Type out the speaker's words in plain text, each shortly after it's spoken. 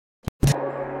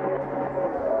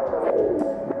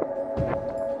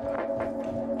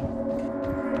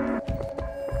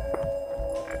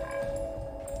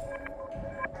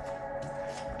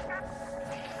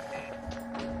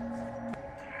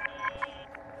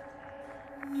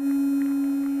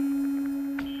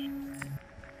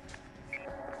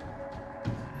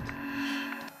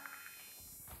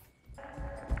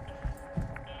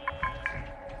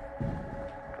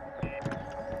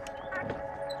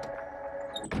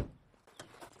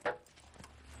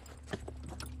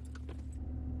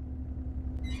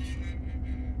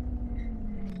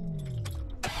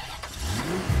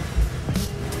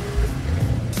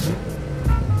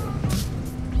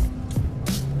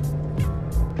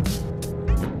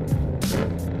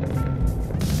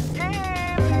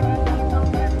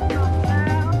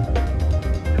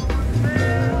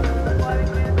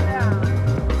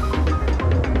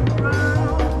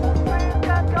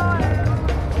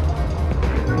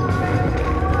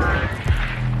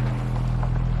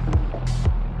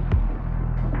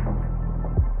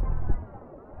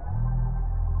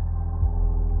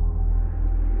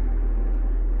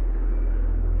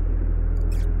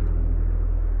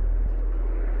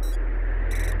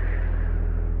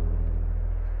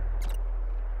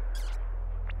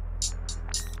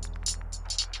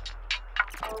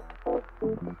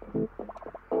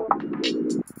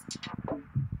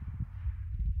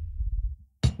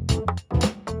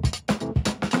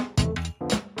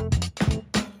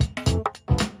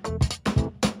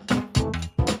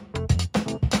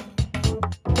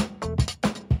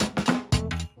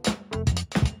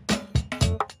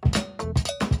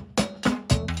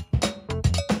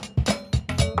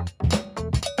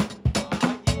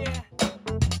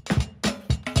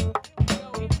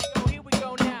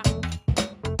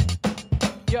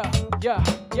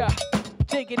Yeah,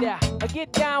 check it out. I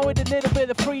get down with a little bit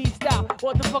of freestyle.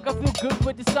 What the fuck, I feel good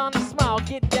with the sun and smile.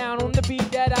 Get down on the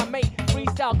beat that I make.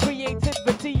 Freestyle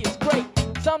creativity is great.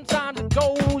 Sometimes it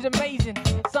goes amazing.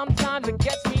 Sometimes it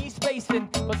gets me spacing.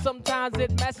 But sometimes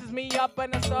it messes me up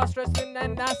and I start stressing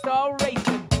and I start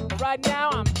racing. But right now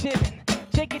I'm chilling.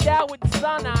 Check it out with the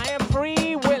sun, I am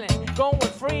free willing. Going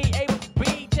free, able to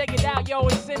be. Check it out, yo,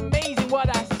 it's amazing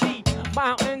what I see.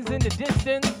 Mountains in the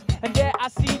distance. And there I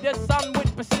see the sun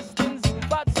with persistence,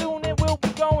 but soon it will be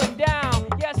going down.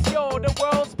 Yes, yo, the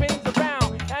world spins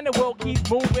around, and the world keeps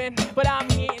moving. But I'm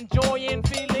here enjoying,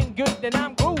 feeling good, and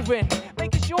I'm grooving.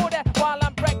 Making sure that while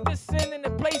I'm practicing in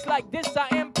a place like this, I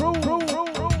improve.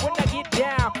 When I get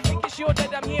down, making sure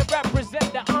that I'm here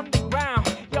represent the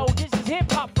underground. Yo, this is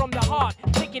hip-hop from the heart.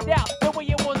 Check it out, the way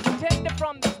it was intended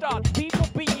from the start. People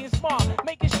being smart,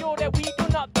 making sure that we do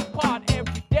not depart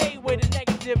every day with a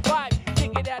negative vibe.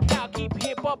 Keep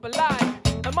hip-hop alive.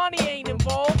 The money ain't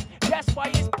involved, that's why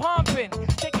it's pumping.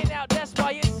 Check it out, that's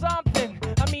why it's something.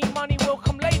 I mean, money will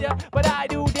come later, but I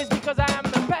do this because I am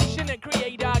a passionate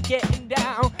creator. Getting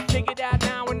down, check it out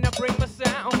now when I bring my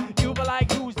sound. You be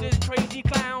like, who's this crazy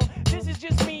clown? This is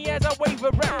just me as I wave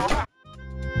around.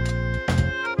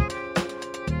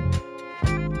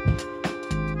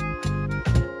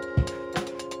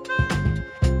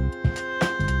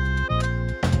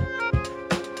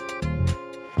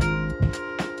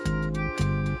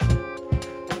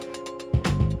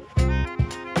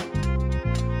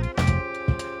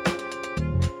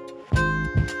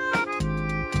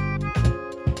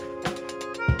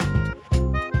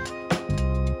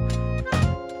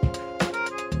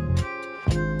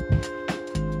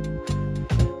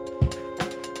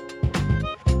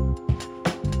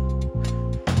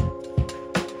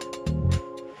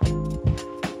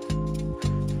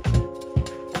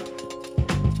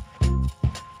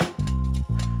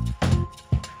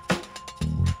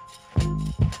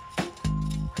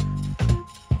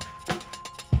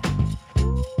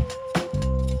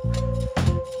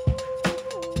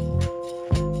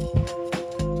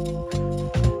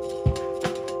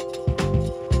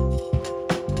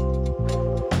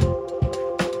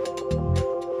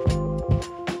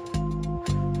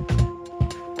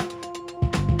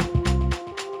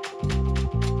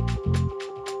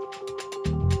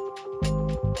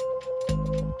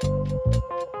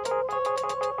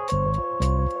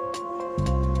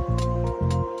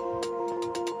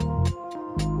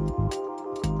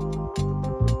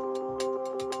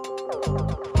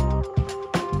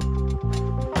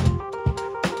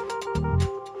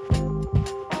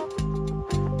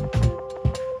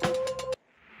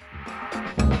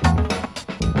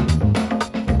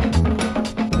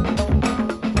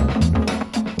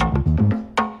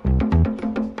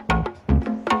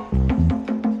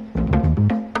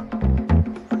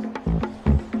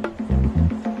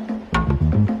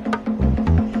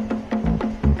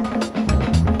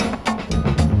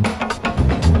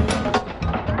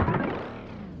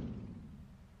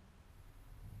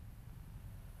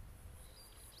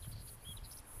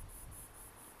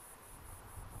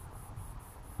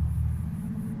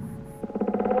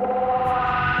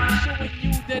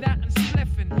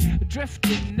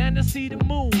 Drifting and I see the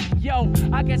moon. Yo,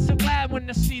 I get so glad when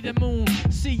I see the moon.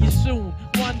 See you soon.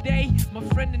 One day, my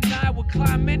friend and I were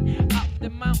climbing up the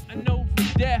mountain over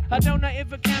there. I don't know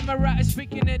if a camera is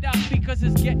picking it up because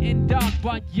it's getting dark,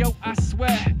 but yo, I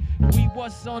swear, we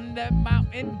was on the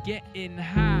mountain getting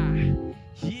high.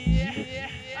 Yeah,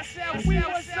 I said we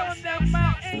was on the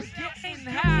mountain getting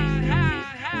high.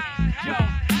 Yo,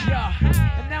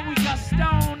 and then we got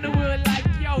stoned and we were like,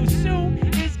 yo, soon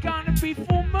it's gonna be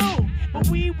full moon. But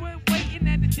we were waiting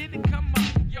and it didn't come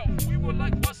up. Yo, we were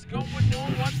like, what's going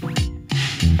on?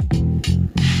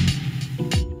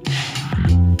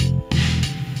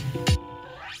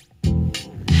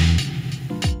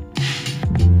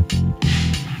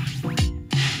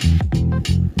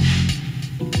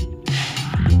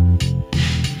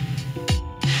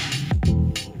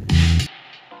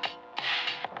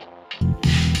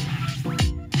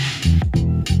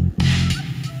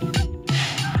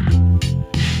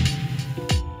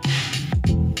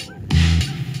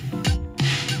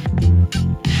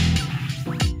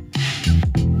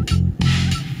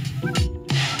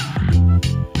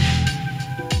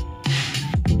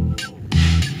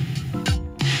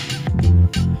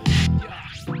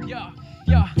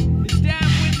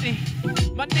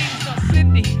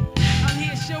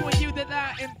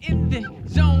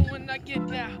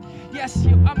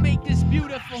 with this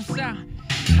beautiful sound.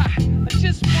 Ha, I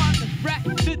just wanna rap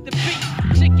to the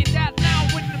beat. Check it out now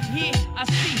when I'm here. I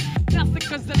see nothing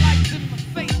cause the light's in my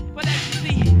face. But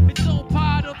actually, it's all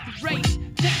part of the race.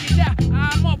 Check it out,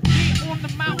 I'm up here on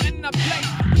the mountain I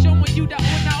play. Showing you that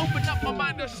when I open up my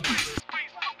mind, there's space.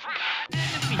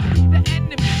 Enemy, the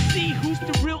enemy, see who's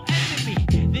the real enemy.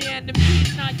 The enemy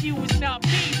is not you, it's not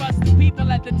me, but the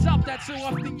people at the top that so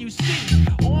often you see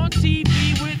on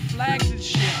TV with flags and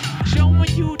shit, showing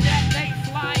you that they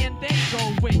fly and they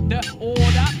go with the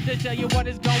order. They tell you what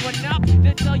is going up,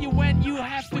 they tell you when you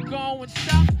have to go and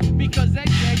stop, because they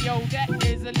say, yo, that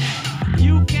is illegal.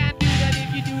 You can't do that,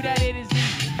 if you do that, it is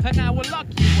easy. And I will lock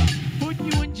you up, put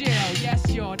you in jail, yes,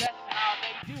 yo, that's how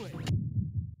they do it.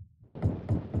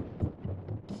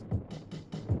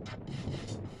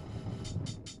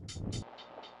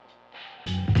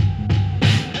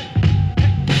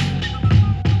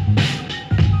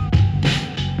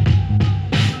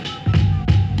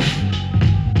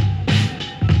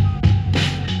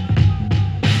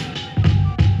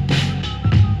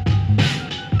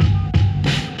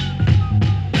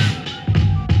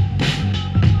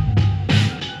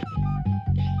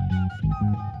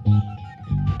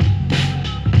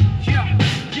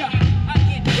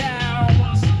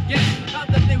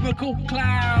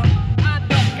 Cloud, I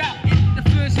knock out in the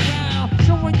first round,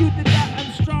 showing you that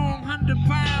I'm strong, 100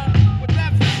 pounds.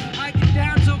 Whatever, I get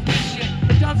down to this shit.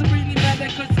 It doesn't really matter,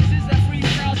 cause this is a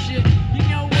freestyle shit. You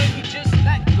know when you just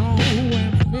let go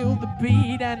and feel the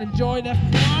beat and enjoy the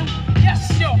flow. Yes,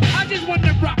 yo, I just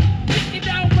wanna rock. Kick it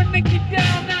down when they get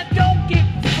down, I don't give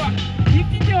a fuck.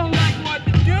 If you don't like what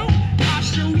to do, I'll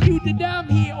show you that I'm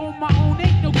here on my own,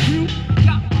 ain't no crew.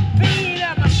 Got my beat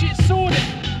and my shit sorted.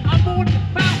 I'm on the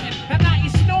mountain and I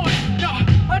ain't snorting. No,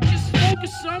 I'm just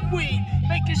smoking some weed,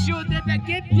 making sure that I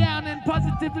get down and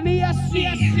positively I see.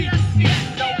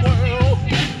 The world,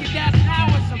 look at that now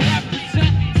as I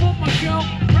represent for my girl,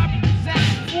 represent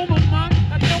for my mom,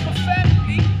 I know my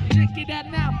family. Check it out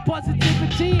now,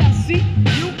 positivity I see.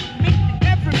 You, me,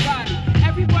 everybody,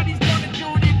 everybody's gonna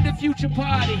join in the future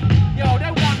party. Yo,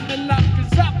 they want to lock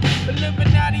us up,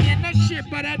 Illuminati and that shit,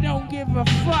 but I don't give a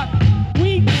fuck.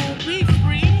 We gon' be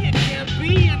free.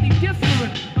 Be any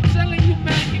different. I'm telling you,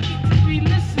 man, you need to be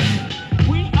listening.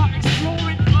 We are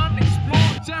exploring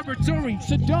unexplored territory,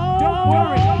 so don't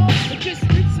worry. It just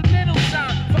needs a little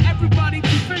time for everybody to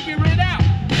figure it out.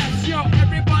 That's yo,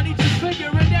 everybody to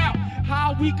figure it out.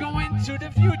 How we go into the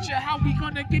future, how we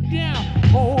gonna get down.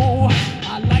 Oh,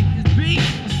 I like this beat.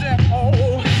 I said,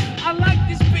 oh, I like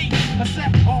this beat. I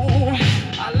said, oh,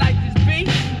 I like this beat.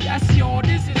 That's yo,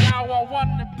 this is how I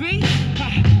wanna be.